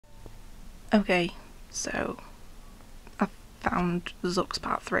Okay, so I found Zuck's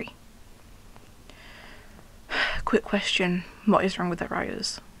part 3. Quick question, what is wrong with the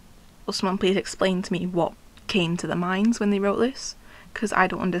writers? Will someone please explain to me what came to their minds when they wrote this? Because I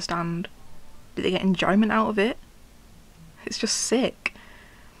don't understand. Did they get enjoyment out of it? It's just sick.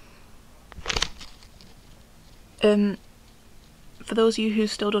 For those of you who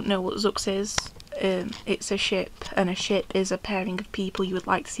still don't know what Zucks is, it's a ship, and a ship is a pairing of people you would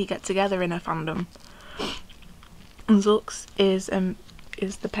like to see get together in a fandom. And Zucks is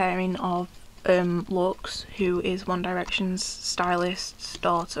the pairing of Lux, who is One Direction's stylist's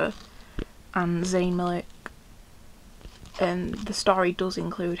daughter, and Zayn Malik. The story does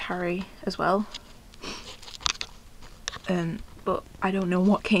include Harry as well. But I don't know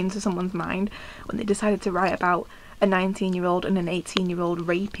what came to someone's mind when they decided to write about a 19-year-old and an 18-year-old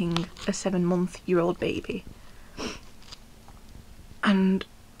raping a 7-month-old baby. And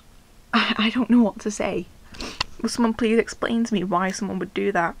I don't know what to say. Will someone please explain to me why someone would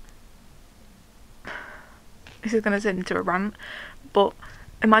do that? This is going to turn into a rant, but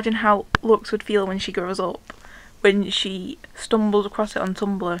imagine how Lux would feel when she grows up, when she stumbles across it on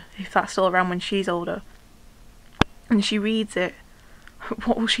Tumblr, if that's still around when she's older, and she reads it.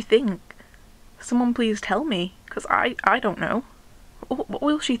 What will she think? Someone please tell me, because I don't know. What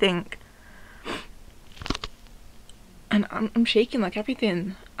will she think? And I'm shaking like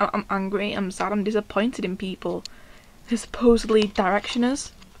everything. I'm angry, I'm sad, I'm disappointed in people. They're supposedly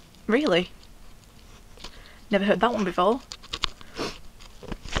directioners. Really? Never heard that one before.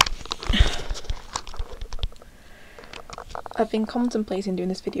 I've been contemplating doing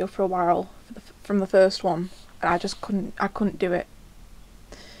this video for a while, from the first one, and I couldn't do it.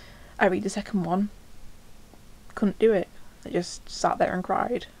 I read the second one, couldn't do it. I just sat there and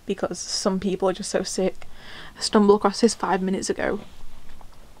cried, because some people are just so sick. I stumbled across this 5 minutes ago,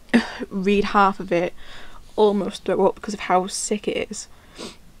 read half of it, almost throw up because of how sick it is.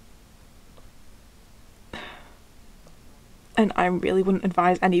 And I really wouldn't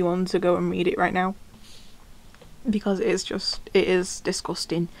advise anyone to go and read it right now, because it is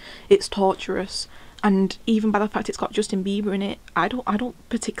disgusting, it's torturous, and even by the fact it's got Justin Bieber in it, I don't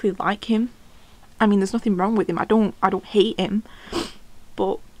particularly like him. I mean, there's nothing wrong with him, I don't hate him,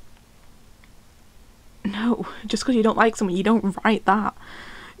 but no, just because you don't like someone, you don't write that.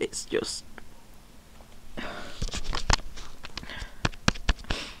 It's just...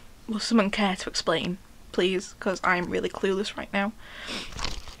 Will someone care to explain, please? Because I'm really clueless right now.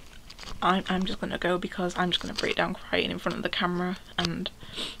 I'm just gonna go, because I'm just gonna break down crying in front of the camera, and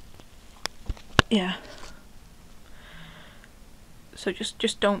yeah. So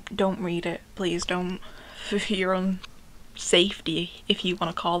just don't read it, please don't, for your own safety, if you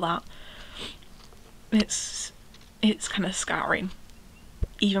want to call that. It's kind of scarring,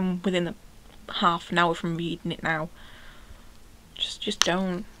 even within the half an hour from reading it now. Just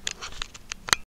don't.